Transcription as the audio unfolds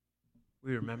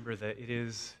we remember that it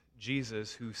is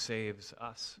Jesus who saves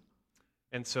us.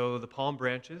 And so the palm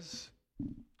branches,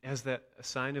 as that a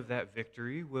sign of that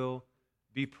victory, will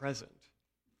be present.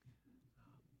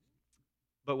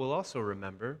 But we'll also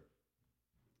remember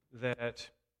that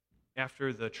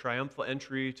after the triumphal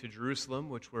entry to Jerusalem,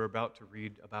 which we're about to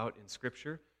read about in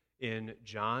Scripture, in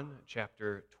John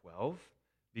chapter 12,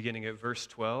 beginning at verse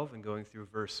 12 and going through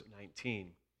verse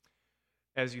 19.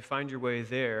 As you find your way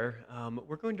there,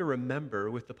 we're going to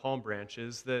remember with the palm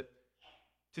branches that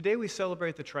today we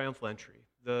celebrate the triumphal entry,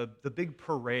 the big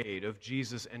parade of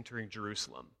Jesus entering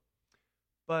Jerusalem.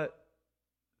 But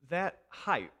that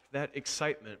hype, that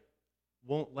excitement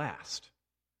won't last.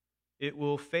 It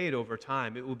will fade over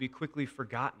time. It will be quickly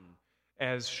forgotten,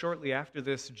 as shortly after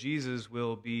this, Jesus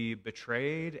will be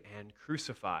betrayed and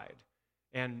crucified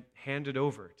and handed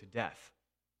over to death.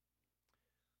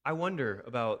 I wonder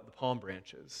about the palm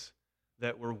branches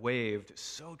that were waved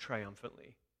so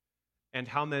triumphantly, and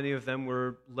how many of them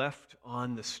were left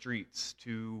on the streets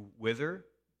to wither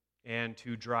and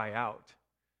to dry out.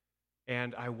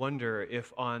 And I wonder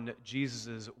if on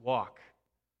Jesus' walk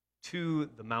to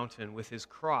the mountain with his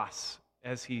cross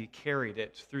as he carried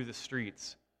it through the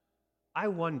streets, I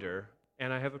wonder,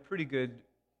 and I have a pretty good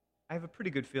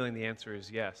feeling the answer is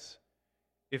yes,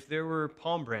 if there were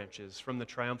palm branches from the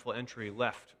triumphal entry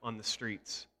left on the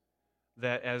streets,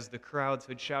 that as the crowds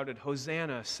had shouted,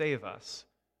 "Hosanna, save us,"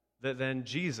 that then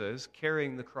Jesus,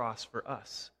 carrying the cross for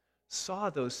us, saw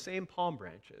those same palm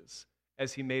branches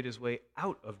as he made his way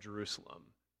out of Jerusalem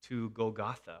to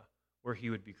Golgotha, where he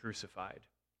would be crucified.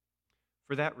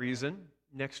 For that reason,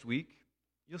 next week,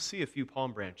 you'll see a few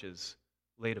palm branches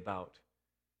laid about,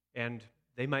 and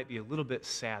they might be a little bit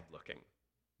sad looking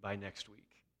by next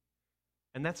week.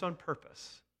 And that's on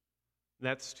purpose.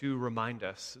 That's to remind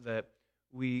us that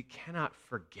we cannot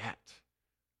forget.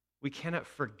 We cannot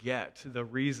forget the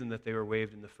reason that they were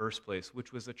waved in the first place,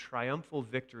 which was a triumphal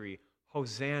victory.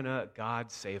 Hosanna, God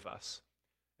save us.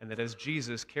 And that as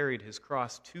Jesus carried his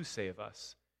cross to save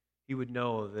us, he would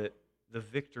know that the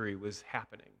victory was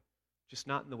happening, just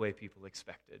not in the way people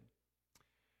expected.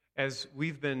 As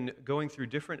we've been going through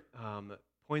different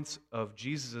points of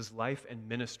Jesus' life and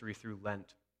ministry through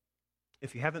Lent,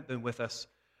 if you haven't been with us,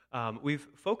 we've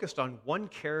focused on one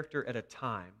character at a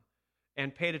time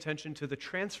and paid attention to the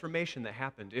transformation that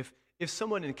happened. If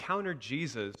someone encountered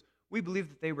Jesus, we believe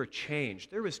that they were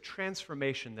changed. There was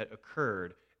transformation that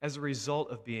occurred as a result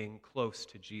of being close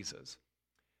to Jesus.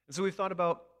 And so we've thought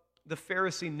about the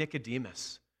Pharisee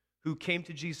Nicodemus, who came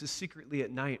to Jesus secretly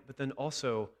at night, but then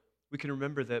also we can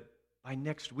remember that by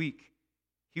next week,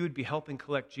 he would be helping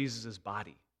collect Jesus'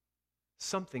 body.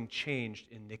 Something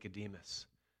changed in Nicodemus.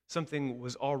 Something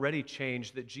was already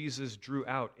changed that Jesus drew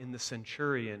out in the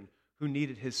centurion who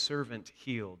needed his servant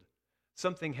healed.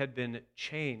 Something had been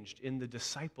changed in the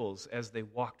disciples as they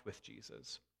walked with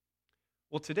Jesus.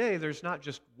 Well, today, there's not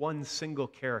just one single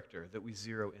character that we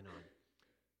zero in on.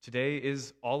 Today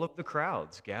is all of the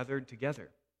crowds gathered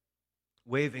together,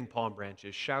 waving palm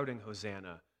branches, shouting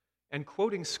Hosanna, and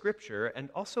quoting Scripture, and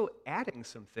also adding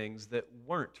some things that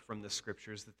weren't from the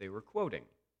Scriptures that they were quoting.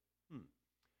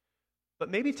 But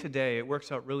maybe today it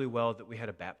works out really well that we had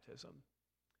a baptism.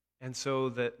 And so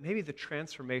that maybe the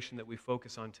transformation that we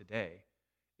focus on today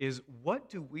is, what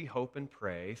do we hope and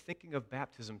pray, thinking of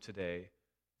baptism today,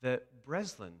 that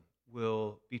Breslin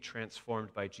will be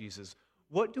transformed by Jesus?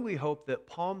 What do we hope that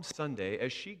Palm Sunday,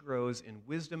 as she grows in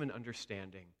wisdom and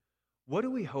understanding, what do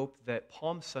we hope that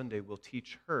Palm Sunday will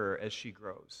teach her as she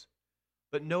grows?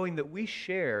 But knowing that we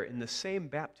share in the same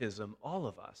baptism, all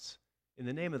of us, in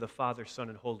the name of the Father, Son,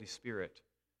 and Holy Spirit.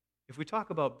 If we talk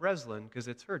about Breslin, because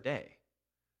it's her day,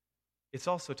 it's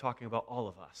also talking about all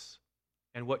of us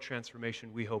and what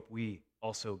transformation we hope we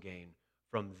also gain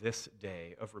from this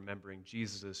day of remembering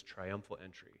Jesus' triumphal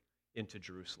entry into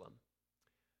Jerusalem.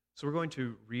 So we're going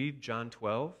to read John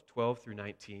 12 through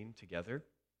 19 together.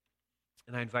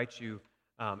 And I invite you,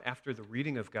 after the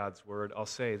reading of God's word, I'll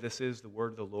say, "This is the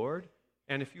word of the Lord."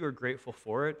 And if you are grateful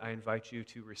for it, I invite you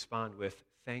to respond with,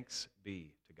 "Thanks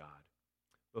be to God."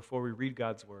 Before we read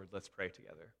God's word, let's pray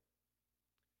together.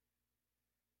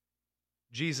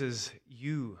 Jesus,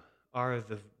 you are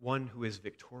the one who is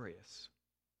victorious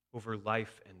over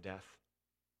life and death.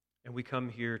 And we come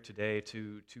here today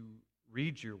to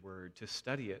read your word, to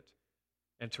study it,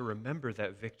 and to remember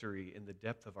that victory in the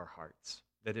depth of our hearts,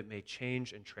 that it may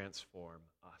change and transform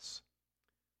us.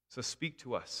 So speak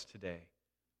to us today.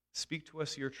 Speak to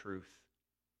us your truth.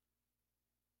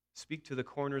 Speak to the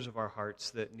corners of our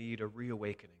hearts that need a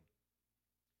reawakening.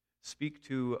 Speak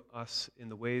to us in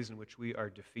the ways in which we are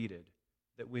defeated,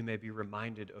 that we may be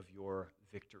reminded of your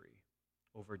victory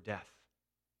over death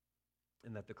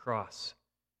and that the cross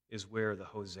is where the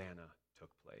Hosanna took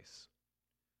place.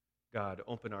 God,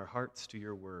 open our hearts to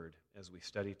your word as we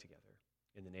study together.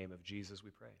 In the name of Jesus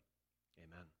we pray.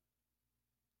 Amen.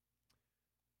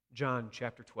 John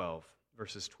chapter 12,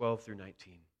 verses 12 through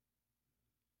 19.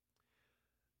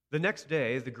 The next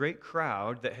day, the great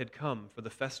crowd that had come for the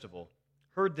festival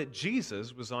heard that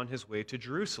Jesus was on his way to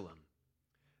Jerusalem.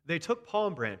 They took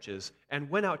palm branches and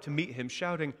went out to meet him,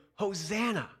 shouting,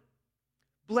 "Hosanna!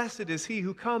 Blessed is he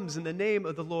who comes in the name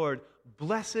of the Lord.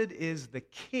 Blessed is the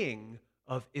King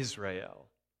of Israel."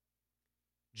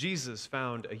 Jesus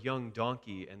found a young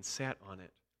donkey and sat on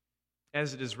it.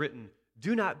 As it is written,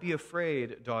 "Do not be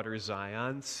afraid, daughter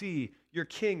Zion. See, your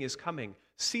king is coming,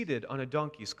 seated on a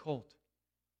donkey's colt."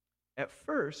 At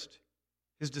first,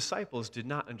 his disciples did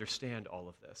not understand all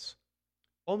of this.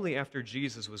 Only after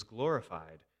Jesus was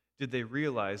glorified did they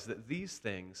realize that these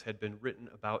things had been written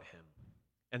about him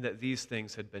and that these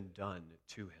things had been done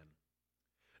to him.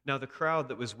 Now the crowd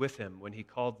that was with him when he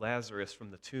called Lazarus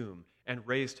from the tomb and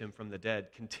raised him from the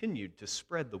dead continued to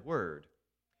spread the word.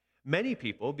 Many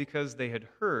people, because they had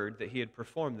heard that he had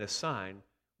performed this sign,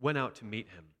 went out to meet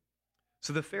him.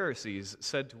 So the Pharisees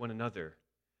said to one another,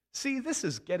 "See, this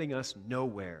is getting us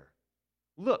nowhere.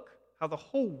 Look how the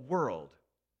whole world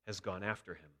has gone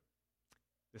after him."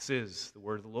 This is the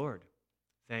word of the Lord.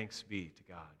 Thanks be to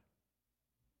God.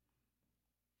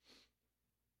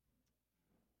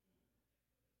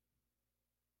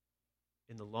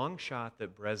 In the long shot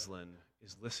that Breslin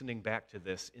is listening back to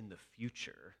this in the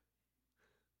future,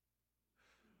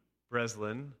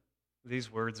 Breslin, these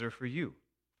words are for you,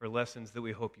 for lessons that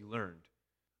we hope you learned.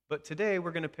 But today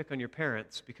we're going to pick on your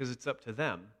parents because it's up to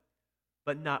them,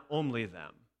 but not only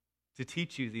them, to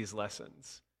teach you these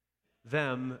lessons.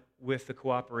 Them with the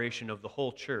cooperation of the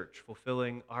whole church,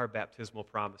 fulfilling our baptismal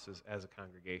promises as a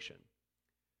congregation.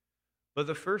 But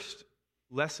the first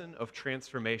lesson of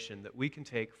transformation that we can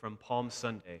take from Palm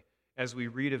Sunday as we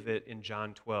read of it in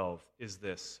John 12 is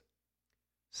this: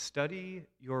 study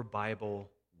your Bible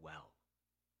well.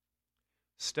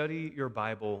 Study your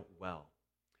Bible well.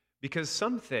 Because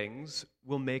some things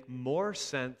will make more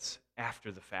sense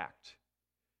after the fact.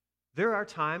 There are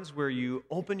times where you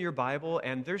open your Bible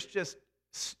and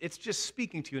it's just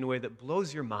speaking to you in a way that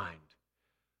blows your mind.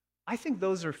 I think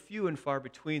those are few and far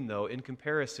between, though, in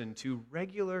comparison to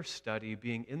regular study,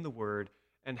 being in the Word,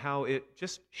 and how it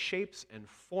just shapes and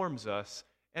forms us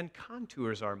and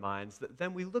contours our minds, that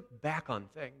then we look back on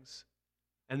things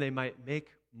and they might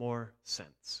make more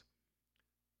sense.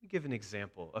 Let me give an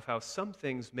example of how some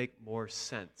things make more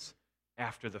sense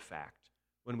after the fact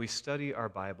when we study our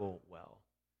Bible well,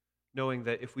 knowing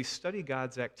that if we study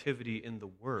God's activity in the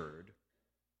Word,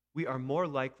 we are more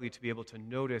likely to be able to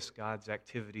notice God's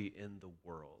activity in the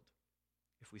world.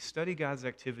 If we study God's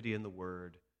activity in the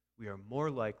Word, we are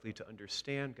more likely to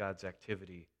understand God's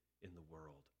activity in the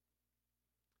world.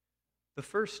 The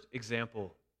first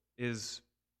example is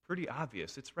pretty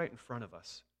obvious. It's right in front of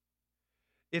us.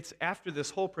 It's after this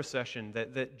whole procession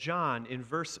that John, in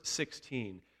verse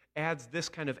 16, adds this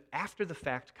kind of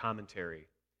after-the-fact commentary.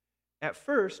 At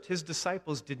first, his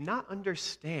disciples did not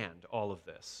understand all of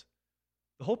this.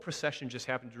 The whole procession just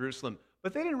happened in Jerusalem,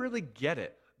 but they didn't really get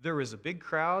it. There was a big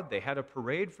crowd. They had a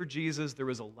parade for Jesus. There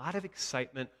was a lot of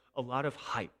excitement, a lot of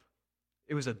hype.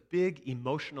 It was a big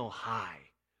emotional high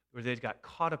where they got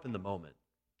caught up in the moment.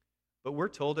 But we're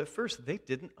told at first they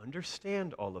didn't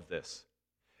understand all of this.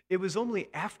 It was only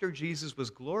after Jesus was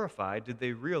glorified did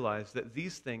they realize that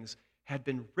these things had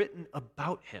been written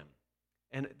about him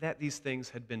and that these things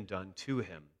had been done to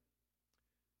him.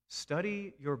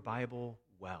 Study your Bible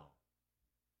well,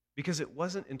 because it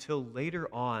wasn't until later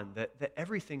on that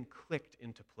everything clicked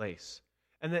into place,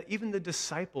 and that even the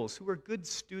disciples, who were good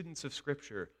students of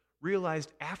Scripture,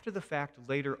 realized after the fact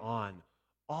later on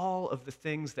all of the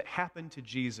things that happened to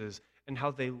Jesus and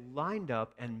how they lined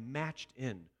up and matched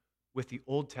in with the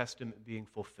Old Testament being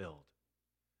fulfilled.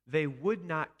 They would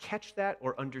not catch that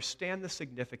or understand the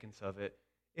significance of it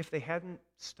if they hadn't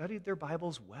studied their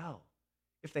Bibles well,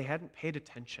 if they hadn't paid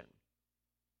attention.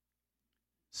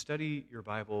 Study your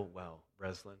Bible well,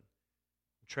 Breslin.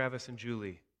 Travis and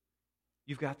Julie,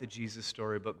 you've got the Jesus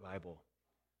Storybook Bible.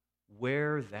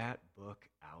 Wear that book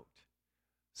out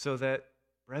so that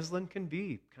Breslin can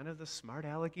be kind of the smart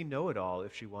alecky know-it-all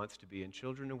if she wants to be in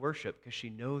Children in Worship, because she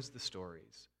knows the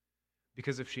stories.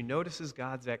 Because if she notices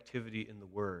God's activity in the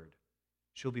Word,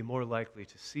 she'll be more likely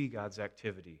to see God's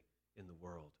activity in the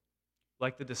world.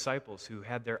 Like the disciples who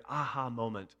had their aha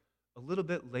moment a little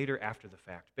bit later after the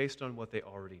fact, based on what they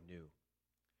already knew.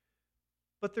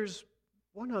 But there's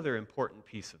one other important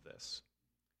piece of this.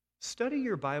 Study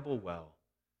your Bible well,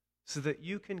 so that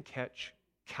you can catch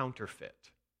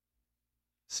counterfeit.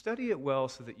 Study it well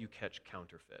so that you catch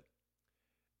counterfeit.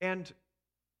 And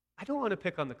I don't want to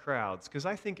pick on the crowds, because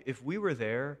I think if we were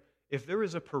there, if there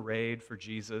was a parade for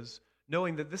Jesus,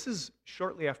 knowing that this is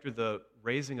shortly after the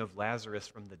raising of Lazarus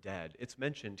from the dead, it's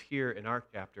mentioned here in our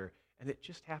chapter, and it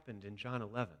just happened in John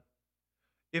 11.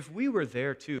 If we were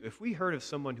there too, if we heard of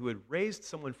someone who had raised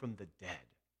someone from the dead,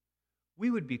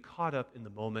 we would be caught up in the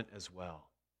moment as well.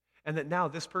 And that now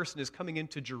this person is coming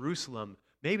into Jerusalem.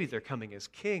 Maybe they're coming as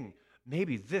king.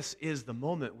 Maybe this is the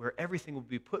moment where everything will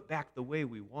be put back the way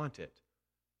we want it.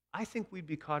 I think we'd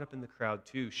be caught up in the crowd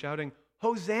too, shouting,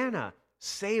 "Hosanna,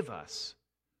 save us."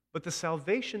 But the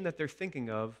salvation that they're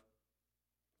thinking of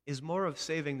is more of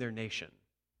saving their nation,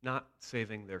 not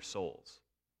saving their souls.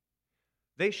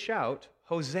 They shout,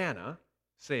 "Hosanna,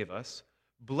 save us.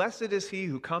 Blessed is he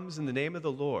who comes in the name of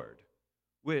the Lord,"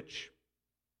 which,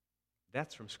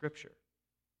 that's from Scripture.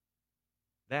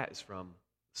 That is from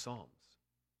the Psalms.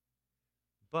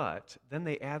 But then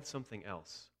they add something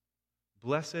else.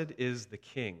 Blessed is the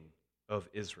King of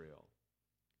Israel.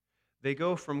 They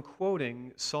go from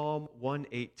quoting Psalm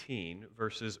 118,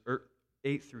 verses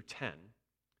 8 through 10,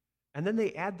 and then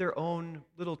they add their own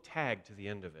little tag to the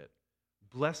end of it.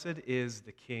 Blessed is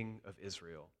the King of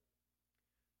Israel.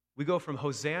 We go from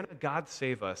Hosanna, God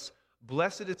save us.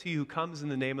 Blessed is he who comes in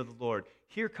the name of the Lord.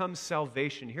 Here comes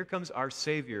salvation. Here comes our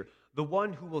Savior, the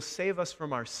one who will save us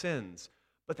from our sins.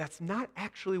 But that's not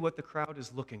actually what the crowd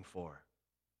is looking for.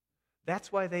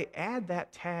 That's why they add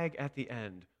that tag at the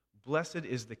end. Blessed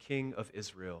is the King of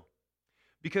Israel.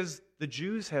 Because the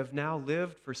Jews have now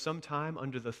lived for some time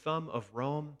under the thumb of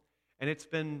Rome, and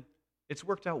it's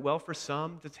worked out well for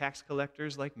some, the tax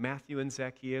collectors like Matthew and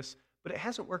Zacchaeus, but it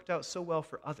hasn't worked out so well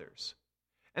for others.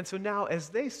 And so now, as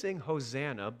they sing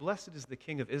Hosanna, blessed is the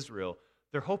King of Israel,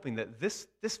 they're hoping that this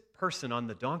person on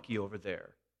the donkey over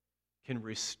there can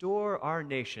restore our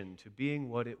nation to being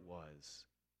what it was.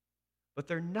 But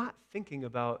they're not thinking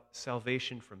about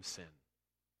salvation from sin.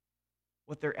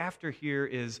 What they're after here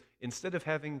is, instead of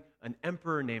having an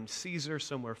emperor named Caesar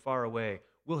somewhere far away,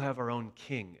 we'll have our own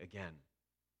king again.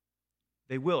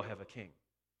 They will have a king,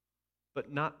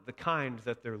 but not the kind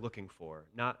that they're looking for,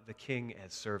 not the king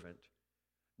as servant,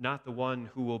 not the one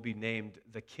who will be named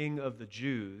the King of the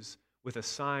Jews with a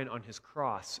sign on his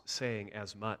cross saying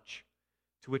as much,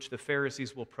 to which the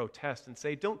Pharisees will protest and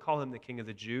say, "Don't call him the King of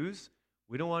the Jews.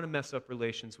 We don't want to mess up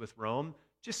relations with Rome.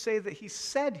 Just say that he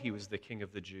said he was the King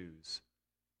of the Jews."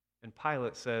 And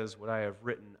Pilate says, "What I have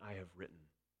written, I have written."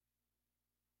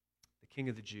 The King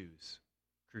of the Jews,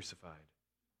 crucified.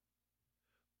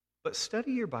 But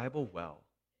study your Bible well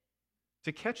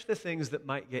to catch the things that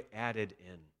might get added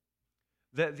in.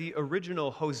 That the original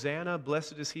Hosanna,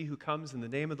 blessed is he who comes in the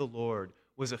name of the Lord,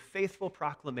 was a faithful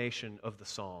proclamation of the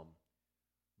psalm.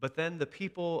 But then the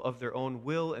people of their own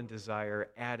will and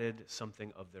desire added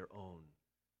something of their own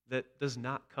that does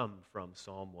not come from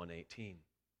Psalm 118.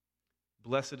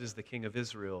 Blessed is the King of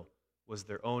Israel was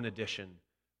their own addition,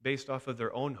 based off of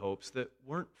their own hopes that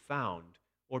weren't found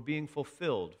or being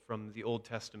fulfilled from the Old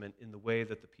Testament in the way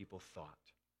that the people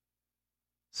thought.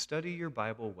 Study your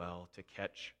Bible well to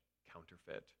catch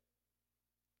counterfeit.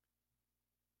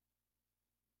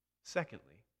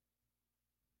 Secondly,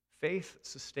 faith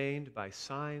sustained by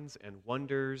signs and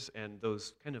wonders and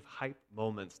those kind of hype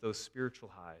moments, those spiritual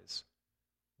highs,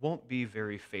 won't be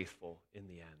very faithful in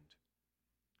the end.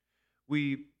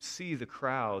 We see the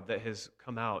crowd that has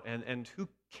come out, and who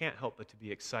can't help but to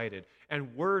be excited.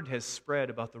 And word has spread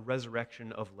about the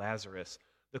resurrection of Lazarus.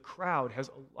 The crowd has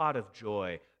a lot of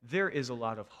joy. There is a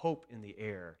lot of hope in the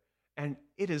air. And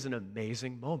it is an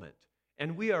amazing moment.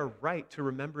 And we are right to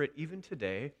remember it even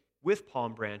today with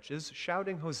palm branches,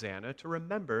 shouting Hosanna, to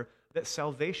remember that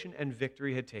salvation and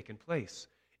victory had taken place.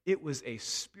 It was a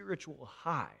spiritual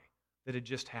high that had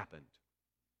just happened.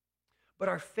 But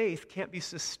our faith can't be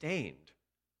sustained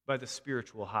by the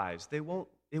spiritual highs. It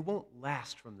won't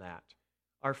last from that.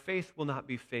 Our faith will not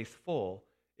be faithful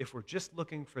if we're just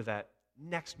looking for that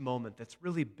next moment that's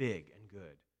really big and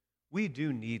good. We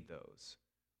do need those.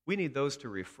 We need those to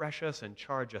refresh us and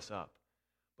charge us up.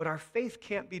 But our faith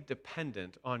can't be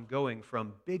dependent on going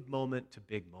from big moment to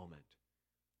big moment.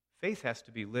 Faith has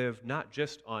to be lived not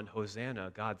just on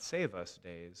Hosanna, God save us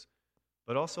days,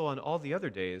 but also on all the other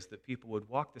days that people would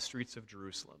walk the streets of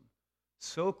Jerusalem,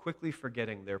 so quickly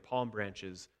forgetting their palm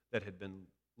branches that had been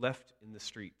left in the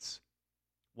streets.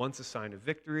 Once a sign of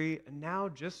victory, and now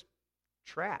just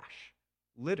trash,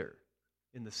 litter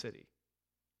in the city.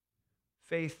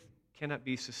 Faith cannot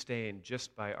be sustained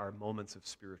just by our moments of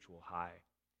spiritual high.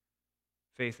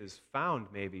 Faith is found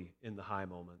maybe in the high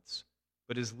moments,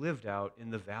 but is lived out in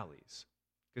the valleys,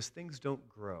 because things don't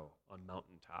grow on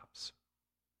mountaintops.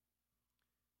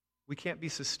 We can't be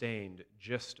sustained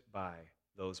just by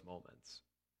those moments.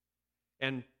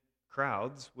 And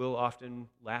crowds will often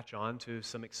latch on to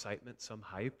some excitement, some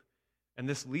hype, and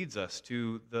this leads us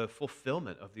to the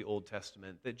fulfillment of the Old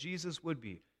Testament, that Jesus would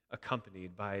be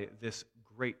accompanied by this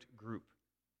great group,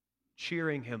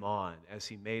 cheering him on as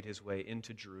he made his way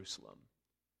into Jerusalem.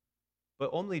 But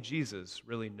only Jesus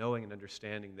really knowing and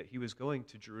understanding that he was going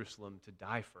to Jerusalem to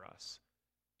die for us,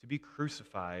 to be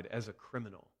crucified as a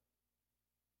criminal.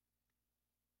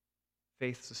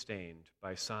 Faith sustained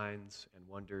by signs and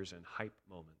wonders and hype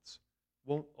moments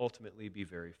won't ultimately be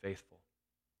very faithful.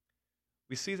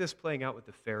 We see this playing out with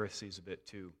the Pharisees a bit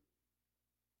too.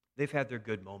 They've had their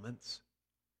good moments,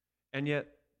 and yet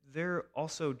they're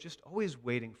also just always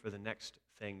waiting for the next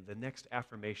thing, the next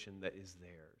affirmation that is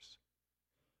theirs.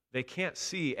 They can't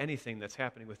see anything that's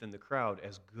happening within the crowd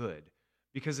as good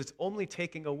because it's only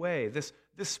taking away. This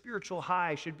spiritual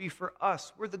high should be for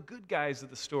us. We're the good guys of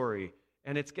the story,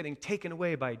 and it's getting taken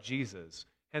away by Jesus.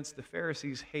 Hence, the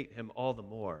Pharisees hate him all the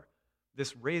more.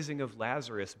 This raising of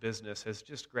Lazarus business has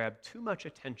just grabbed too much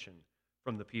attention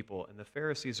from the people, and the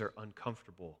Pharisees are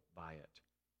uncomfortable by it.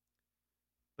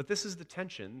 But this is the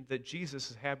tension that Jesus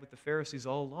has had with the Pharisees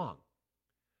all along.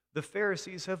 The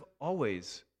Pharisees have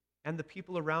always, and the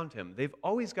people around him, they've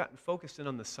always gotten focused in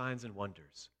on the signs and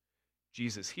wonders.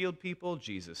 Jesus healed people,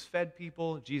 Jesus fed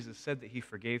people, Jesus said that he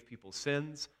forgave people's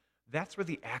sins. That's where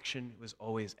the action was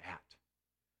always at.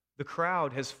 The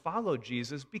crowd has followed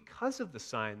Jesus because of the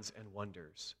signs and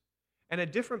wonders. And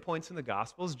at different points in the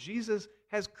Gospels, Jesus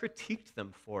has critiqued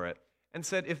them for it and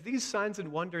said, if these signs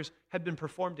and wonders had been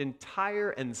performed in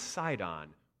Tyre and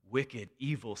Sidon, wicked,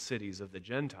 evil cities of the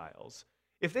Gentiles,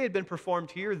 if they had been performed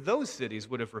here, those cities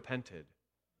would have repented.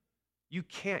 You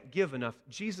can't give enough.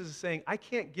 Jesus is saying, I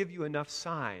can't give you enough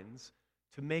signs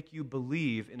to make you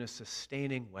believe in a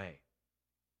sustaining way.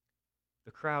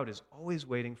 The crowd is always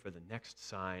waiting for the next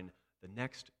sign, the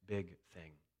next big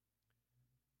thing.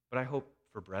 But I hope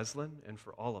for Breslin and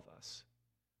for all of us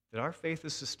that our faith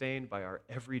is sustained by our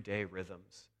everyday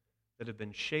rhythms that have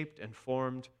been shaped and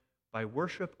formed by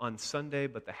worship on Sunday,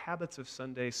 but the habits of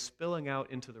Sunday spilling out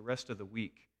into the rest of the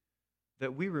week.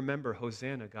 That we remember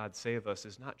Hosanna, God Save Us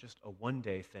is not just a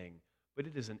one-day thing, but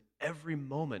it is an every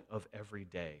moment of every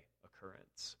day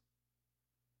occurrence.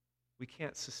 We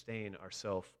can't sustain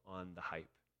ourselves on the hype.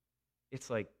 It's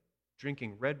like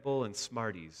drinking Red Bull and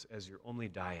Smarties as your only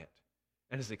diet.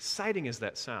 And as exciting as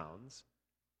that sounds,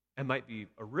 and might be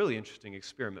a really interesting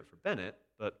experiment for Bennett,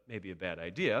 but maybe a bad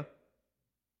idea,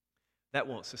 that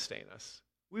won't sustain us.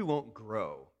 We won't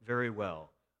grow very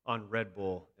well on Red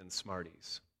Bull and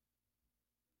Smarties.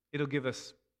 It'll give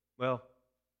us, well,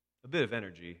 a bit of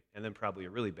energy and then probably a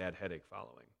really bad headache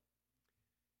following.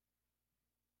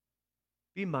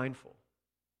 Be mindful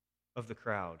of the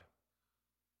crowd.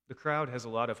 The crowd has a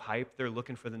lot of hype. They're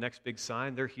looking for the next big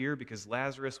sign. They're here because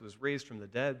Lazarus was raised from the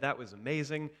dead. That was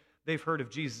amazing. They've heard of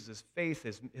Jesus' faith,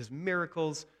 his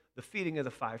miracles, the feeding of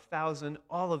the 5,000.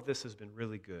 All of this has been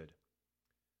really good.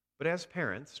 But as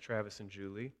parents, Travis and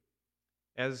Julie,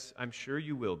 as I'm sure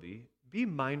you will be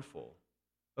mindful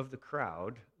of the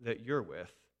crowd that you're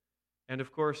with. And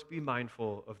of course, be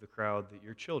mindful of the crowd that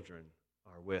your children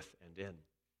are with and in.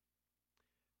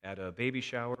 At a baby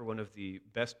shower, one of the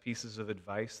best pieces of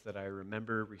advice that I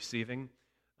remember receiving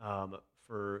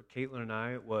for Caitlin and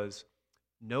I was,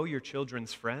 know your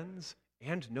children's friends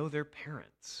and know their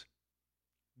parents.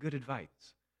 Good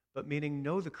advice, but meaning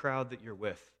know the crowd that you're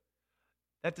with.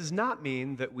 That does not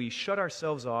mean that we shut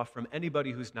ourselves off from anybody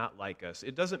who's not like us.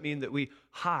 It doesn't mean that we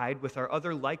hide with our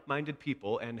other like-minded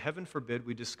people, and heaven forbid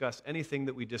we discuss anything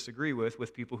that we disagree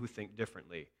with people who think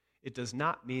differently. It does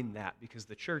not mean that, because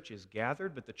the church is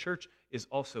gathered, but the church is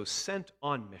also sent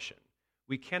on mission.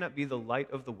 We cannot be the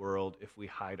light of the world if we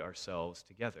hide ourselves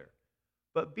together.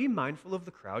 But be mindful of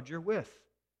the crowd you're with.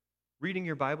 Reading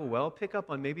your Bible well, pick up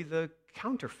on maybe the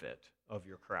counterfeit of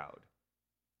your crowd.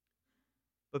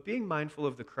 But being mindful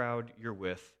of the crowd you're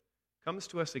with comes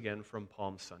to us again from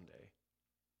Palm Sunday.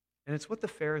 And it's what the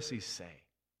Pharisees say.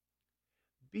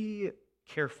 Be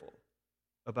careful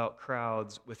about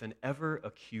crowds with an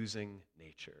ever-accusing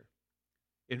nature.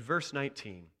 In verse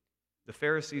 19, the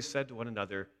Pharisees said to one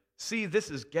another, "See, this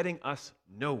is getting us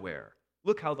nowhere.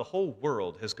 Look how the whole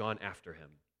world has gone after him."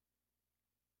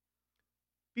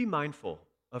 Be mindful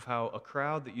of how a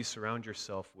crowd that you surround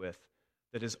yourself with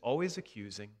that is always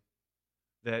accusing,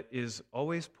 that is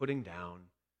always putting down,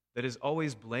 that is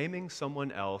always blaming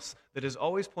someone else, that is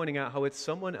always pointing out how it's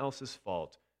someone else's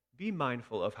fault, be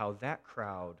mindful of how that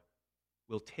crowd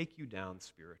will take you down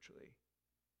spiritually.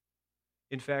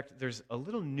 In fact, there's a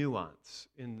little nuance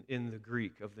in the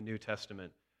Greek of the New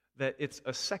Testament that it's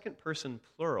a second person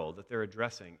plural that they're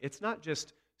addressing. It's not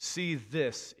just see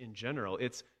this in general,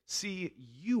 it's see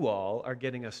you all are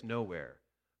getting us nowhere.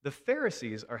 The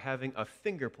Pharisees are having a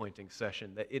finger pointing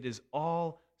session that it is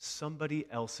all somebody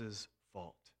else's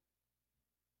fault.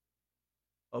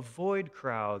 Avoid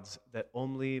crowds that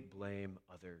only blame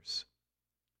others,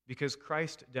 because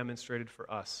Christ demonstrated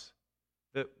for us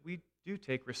that we do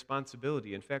take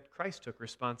responsibility. In fact, Christ took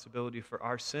responsibility for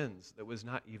our sins that was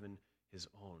not even his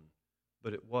own,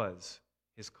 but it was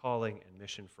his calling and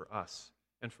mission for us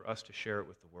and for us to share it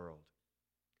with the world.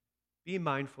 Be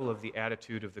mindful of the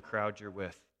attitude of the crowd you're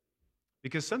with,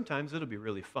 because sometimes it'll be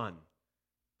really fun,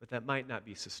 but that might not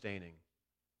be sustaining.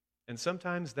 And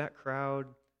sometimes that crowd,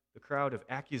 the crowd of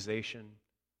accusation,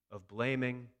 of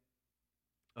blaming,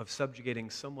 of subjugating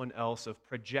someone else, of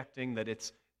projecting that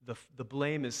it's the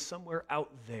blame is somewhere out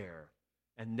there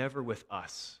and never with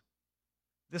us.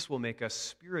 This will make us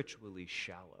spiritually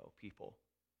shallow people.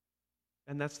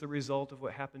 And that's the result of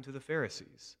what happened to the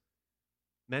Pharisees.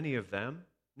 Many of them,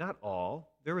 not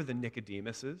all, there were the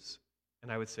Nicodemuses,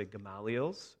 and I would say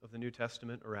Gamaliels of the New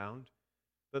Testament around,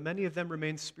 but many of them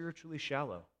remained spiritually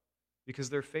shallow because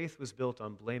their faith was built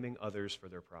on blaming others for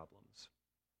their problems.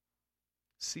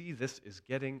 See, this is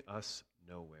getting us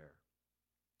nowhere.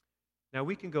 Now,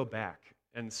 we can go back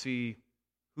and see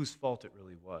whose fault it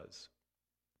really was.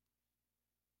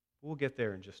 We'll get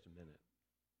there in just a minute.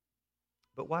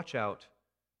 But watch out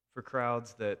for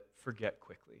crowds that forget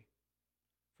quickly,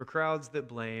 for crowds that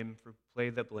blame, for play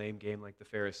that blame game like the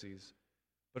Pharisees,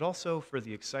 but also for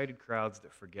the excited crowds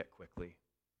that forget quickly.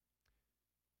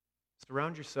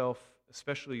 Surround yourself,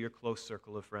 especially your close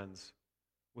circle of friends,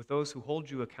 with those who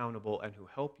hold you accountable and who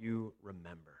help you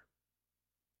remember.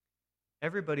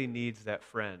 Everybody needs that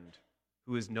friend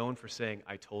who is known for saying,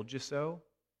 "I told you so,"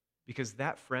 because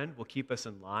that friend will keep us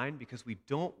in line because we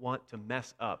don't want to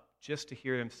mess up just to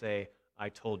hear him say, "I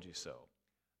told you so."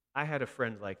 I had a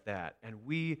friend like that, and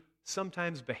we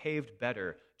sometimes behaved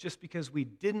better just because we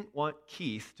didn't want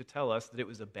Keith to tell us that it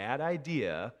was a bad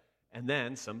idea, and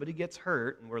then somebody gets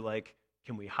hurt, and we're like,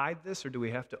 can we hide this, or do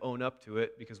we have to own up to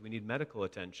it because we need medical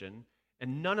attention?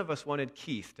 And none of us wanted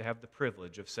Keith to have the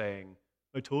privilege of saying,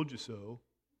 "I told you so."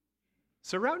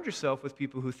 Surround yourself with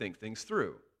people who think things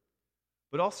through,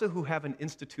 but also who have an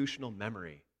institutional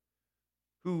memory,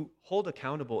 who hold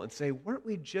accountable and say, weren't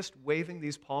we just waving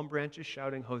these palm branches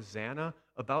shouting Hosanna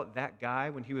about that guy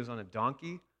when he was on a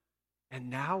donkey? And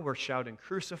now we're shouting,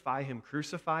 crucify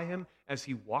him as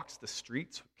he walks the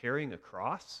streets carrying a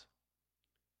cross?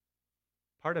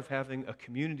 Part of having a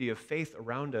community of faith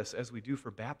around us as we do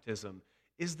for baptism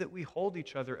is that we hold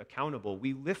each other accountable,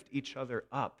 we lift each other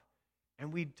up,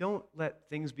 and we don't let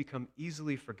things become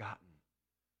easily forgotten.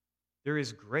 There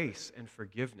is grace and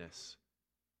forgiveness,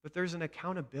 but there's an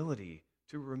accountability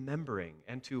to remembering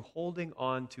and to holding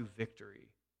on to victory.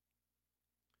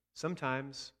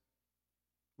 Sometimes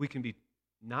we can be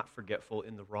not forgetful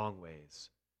in the wrong ways,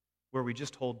 where we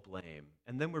just hold blame,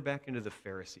 and then we're back into the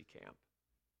Pharisee camp.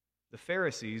 The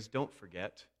Pharisees don't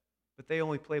forget, but they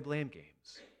only play blame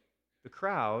games. The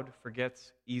crowd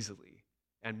forgets easily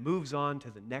and moves on to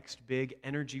the next big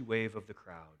energy wave of the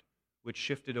crowd, which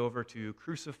shifted over to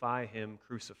crucify him,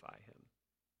 crucify him.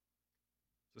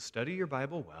 So study your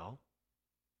Bible well.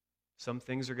 Some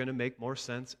things are going to make more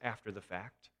sense after the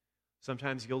fact.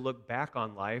 Sometimes you'll look back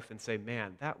on life and say,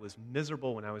 man, that was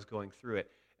miserable when I was going through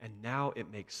it, and now it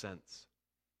makes sense.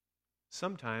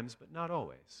 Sometimes, but not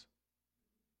always.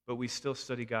 But we still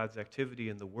study God's activity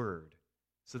in the Word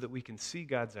so that we can see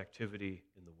God's activity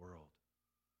in the world.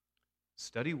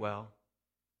 Study well.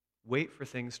 Wait for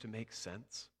things to make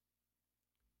sense.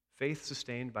 Faith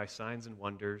sustained by signs and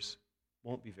wonders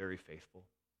won't be very faithful.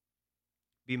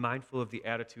 Be mindful of the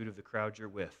attitude of the crowd you're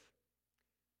with.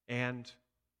 And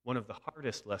one of the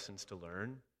hardest lessons to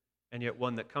learn, and yet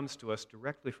one that comes to us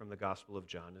directly from the Gospel of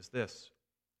John, is this: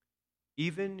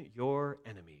 even your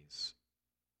enemies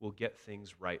will get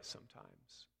things right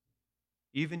sometimes.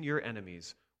 Even your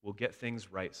enemies will get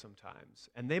things right sometimes.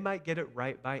 And they might get it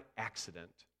right by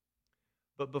accident.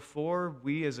 But before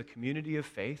we as a community of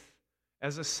faith,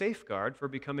 as a safeguard for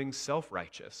becoming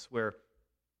self-righteous, where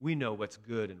we know what's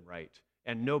good and right,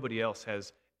 and nobody else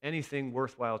has anything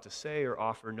worthwhile to say or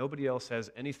offer, nobody else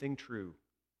has anything true,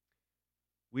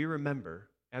 we remember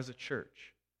as a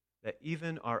church that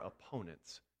even our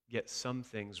opponents get some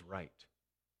things right.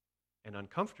 And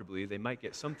uncomfortably, they might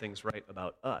get some things right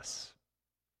about us.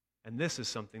 And this is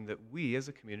something that we as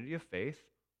a community of faith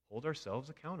hold ourselves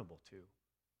accountable to.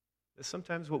 That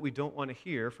sometimes what we don't want to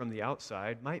hear from the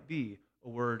outside might be a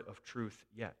word of truth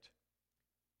yet.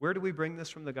 Where do we bring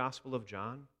this from the Gospel of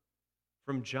John?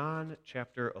 From John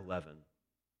chapter 11.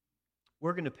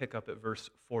 We're going to pick up at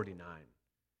verse 49,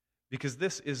 because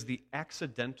this is the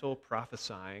accidental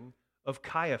prophesying of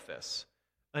Caiaphas,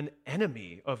 an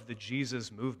enemy of the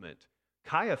Jesus movement.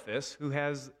 Caiaphas, who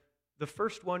has the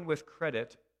first one with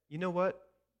credit, you know what?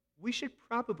 We should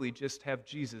probably just have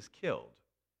Jesus killed.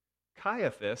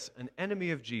 Caiaphas, an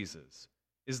enemy of Jesus,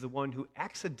 is the one who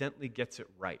accidentally gets it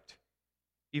right,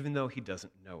 even though he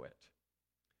doesn't know it.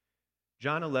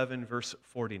 John 11, verse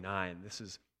 49, this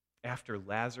is after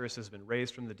Lazarus has been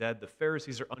raised from the dead. The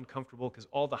Pharisees are uncomfortable because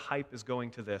all the hype is going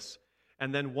to this.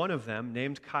 And then one of them,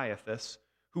 named Caiaphas,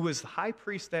 who was the high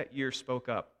priest that year, spoke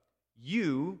up.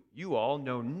 You all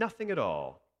know nothing at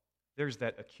all. There's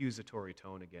that accusatory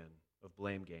tone again of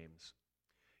blame games.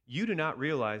 You do not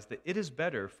realize that it is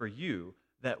better for you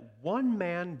that one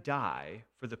man die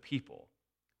for the people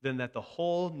than that the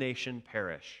whole nation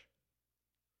perish.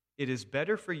 It is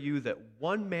better for you that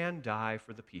one man die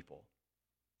for the people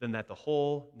than that the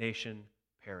whole nation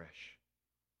perish.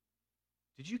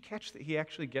 Did you catch that he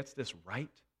actually gets this right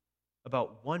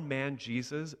about one man,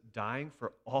 Jesus, dying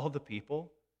for all the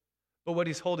people? But what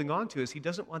he's holding on to is he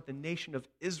doesn't want the nation of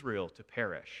Israel to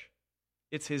perish.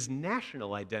 It's his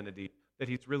national identity that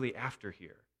he's really after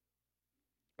here.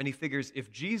 And he figures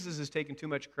if Jesus is taking too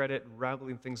much credit and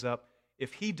rattling things up,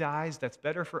 if he dies, that's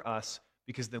better for us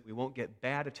because then we won't get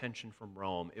bad attention from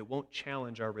Rome. It won't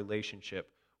challenge our relationship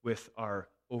with our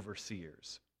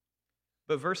overseers.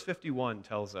 But verse 51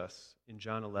 tells us in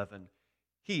John 11,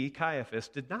 he, Caiaphas,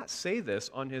 did not say this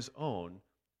on his own,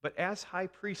 but as high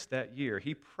priest that year,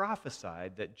 he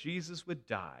prophesied that Jesus would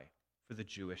die for the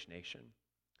Jewish nation.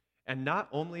 And not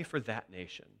only for that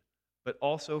nation, but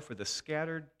also for the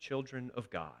scattered children of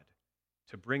God,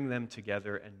 to bring them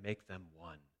together and make them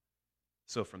one.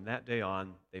 So from that day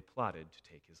on, they plotted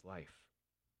to take his life.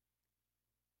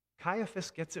 Caiaphas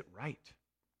gets it right.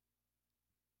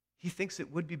 He thinks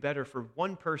it would be better for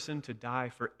one person to die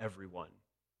for everyone.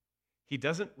 He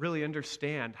doesn't really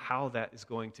understand how that is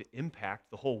going to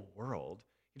impact the whole world.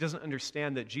 He doesn't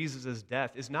understand that Jesus'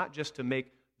 death is not just to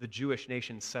make the Jewish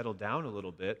nation settle down a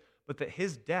little bit, but that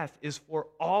his death is for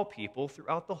all people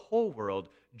throughout the whole world,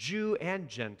 Jew and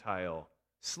Gentile,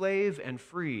 slave and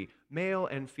free, male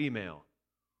and female.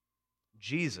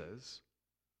 Jesus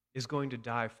is going to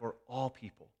die for all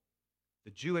people, the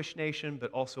Jewish nation,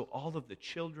 but also all of the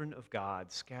children of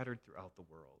God scattered throughout the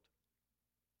world.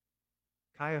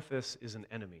 Caiaphas is an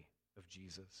enemy of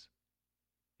Jesus,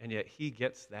 and yet he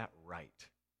gets that right.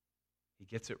 He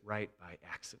gets it right by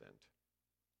accident.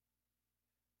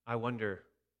 I wonder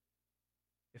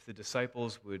if the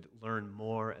disciples would learn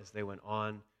more as they went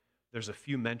on. There's a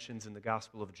few mentions in the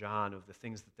Gospel of John of the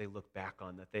things that they look back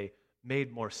on that they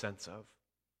made more sense of.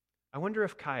 I wonder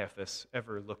if Caiaphas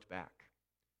ever looked back.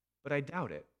 But I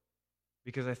doubt it,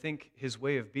 because I think his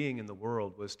way of being in the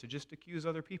world was to just accuse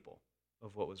other people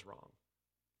of what was wrong.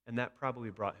 And that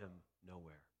probably brought him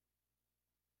nowhere.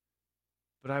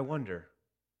 But I wonder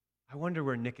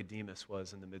where Nicodemus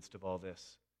was in the midst of all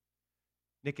this.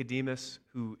 Nicodemus,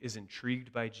 who is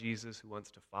intrigued by Jesus, who wants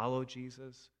to follow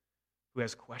Jesus, who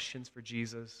has questions for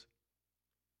Jesus.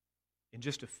 In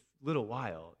just a little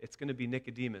while, it's going to be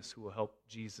Nicodemus who will help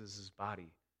Jesus'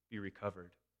 body be recovered.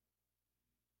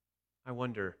 I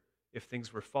wonder if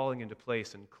things were falling into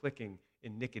place and clicking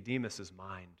in Nicodemus'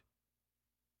 mind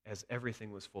as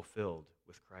everything was fulfilled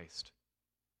with Christ.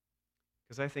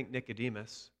 Because I think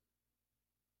Nicodemus,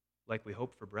 like we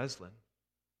hope for Breslin,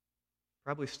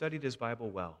 probably studied his Bible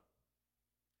well,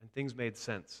 and things made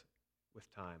sense with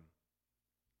time.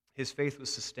 His faith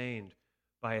was sustained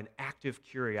by an active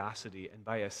curiosity and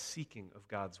by a seeking of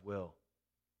God's will.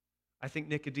 I think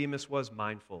Nicodemus was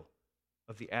mindful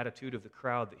of the attitude of the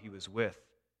crowd that he was with,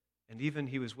 and even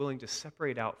he was willing to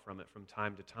separate out from it from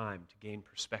time to time to gain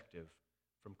perspective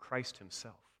from Christ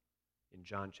himself in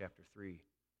John chapter 3.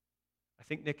 I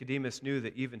think Nicodemus knew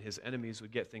that even his enemies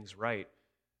would get things right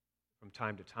from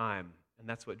time to time, and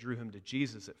that's what drew him to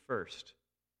Jesus at first.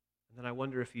 And then I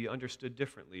wonder if he understood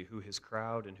differently who his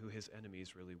crowd and who his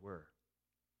enemies really were.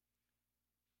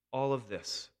 All of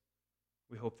this,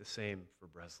 we hope the same for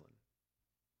Breslin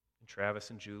and Travis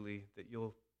and Julie, that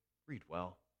you'll read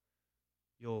well.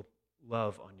 You'll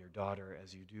love on your daughter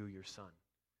as you do your son.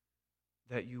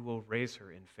 That you will raise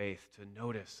her in faith to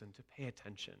notice and to pay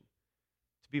attention,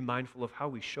 to be mindful of how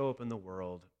we show up in the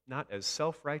world, not as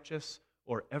self-righteous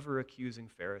or ever-accusing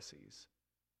Pharisees,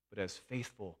 but as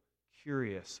faithful,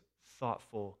 curious,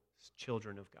 thoughtful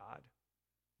children of God,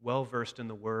 well-versed in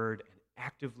the Word and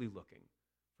actively looking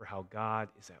for how God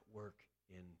is at work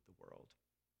in the world.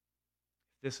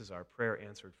 this is our prayer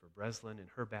answered for Breslin in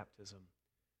her baptism,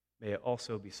 may it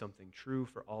also be something true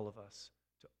for all of us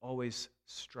to always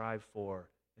strive for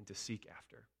and to seek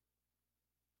after.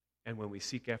 And when we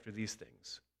seek after these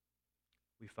things,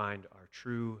 we find our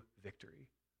true victory,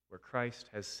 where Christ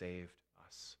has saved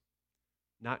us.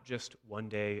 Not just one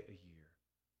day a year,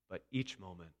 but each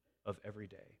moment of every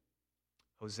day.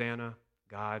 Hosanna,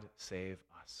 God save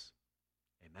us.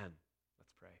 Amen.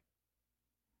 Let's pray.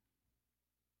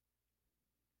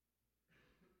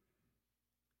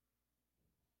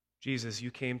 Jesus, you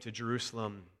came to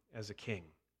Jerusalem as a king,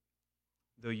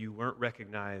 though you weren't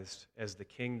recognized as the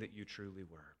king that you truly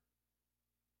were.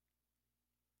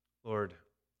 Lord,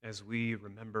 as we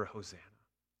remember Hosanna,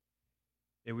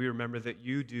 may we remember that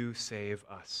you do save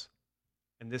us.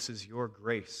 And this is your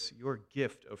grace, your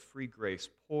gift of free grace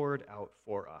poured out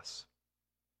for us.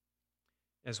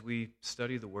 As we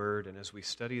study the Word and as we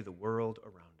study the world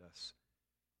around us,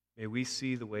 may we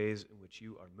see the ways in which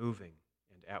you are moving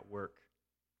and at work.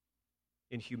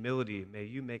 In humility, may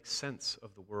you make sense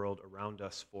of the world around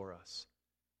us for us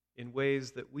in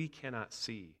ways that we cannot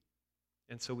see,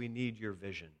 and so we need your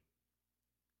vision.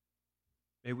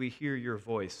 May we hear your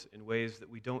voice in ways that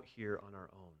we don't hear on our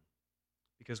own,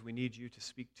 because we need you to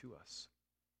speak to us.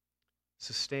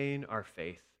 Sustain our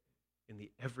faith in the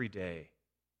everyday.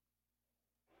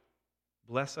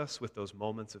 Bless us with those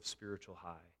moments of spiritual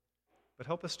high, but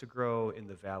help us to grow in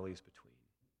the valleys between.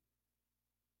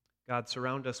 God,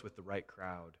 surround us with the right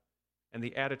crowd and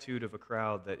the attitude of a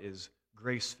crowd that is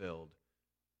grace-filled,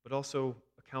 but also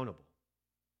accountable,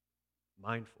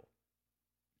 mindful,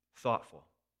 thoughtful,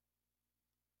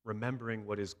 remembering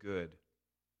what is good,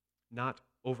 not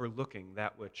overlooking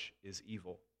that which is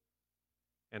evil,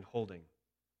 and holding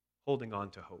on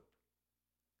to hope.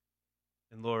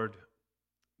 And Lord,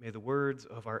 may the words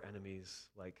of our enemies,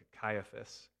 like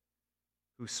Caiaphas,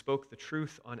 who spoke the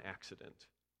truth on accident,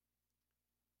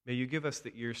 may you give us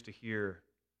the ears to hear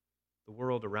the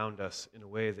world around us in a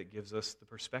way that gives us the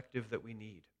perspective that we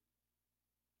need.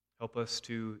 Help us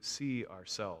to see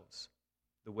ourselves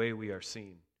the way we are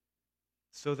seen,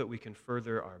 so that we can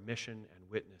further our mission and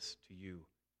witness to you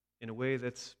in a way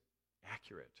that's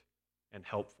accurate and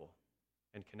helpful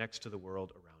and connects to the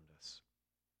world around us.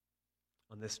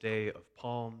 On this day of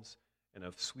palms and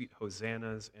of sweet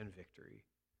hosannas and victory,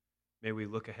 may we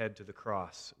look ahead to the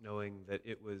cross, knowing that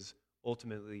it was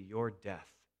ultimately your death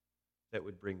that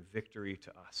would bring victory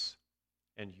to us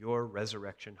and your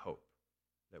resurrection hope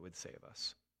that would save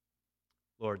us.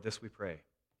 Lord, this we pray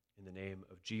in the name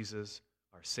of Jesus,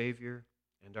 our Savior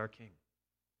and our King.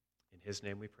 In his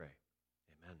name we pray.